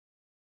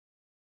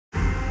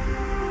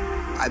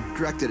I've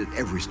directed at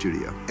every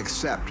studio,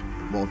 except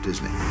Walt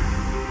Disney.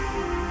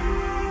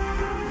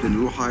 Then a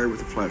little higher with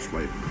the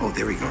flashlight. Oh,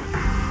 there we go.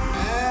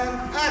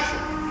 And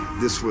action!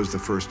 This was the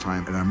first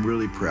time, and I'm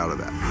really proud of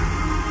that.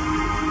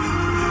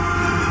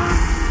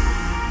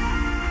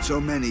 So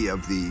many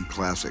of the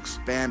classics,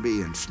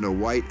 Bambi and Snow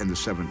White and the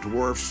Seven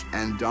Dwarfs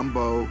and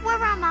Dumbo.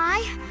 Where am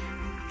I?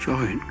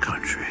 Giant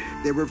country.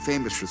 They were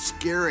famous for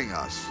scaring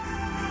us.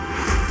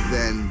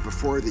 Then,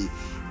 before the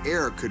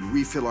air could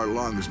refill our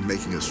lungs,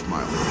 making us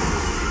smile.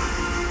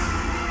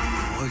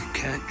 I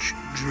catch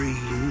dreams.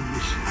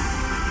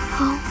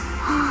 Oh,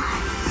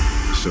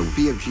 my. So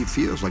BFG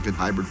feels like a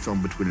hybrid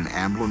film between an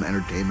Amblin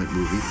entertainment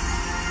movie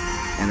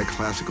and a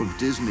classical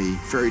Disney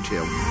fairy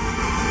tale.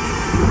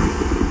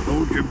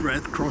 Hold your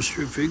breath, cross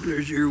your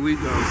fingers, here we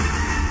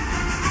go.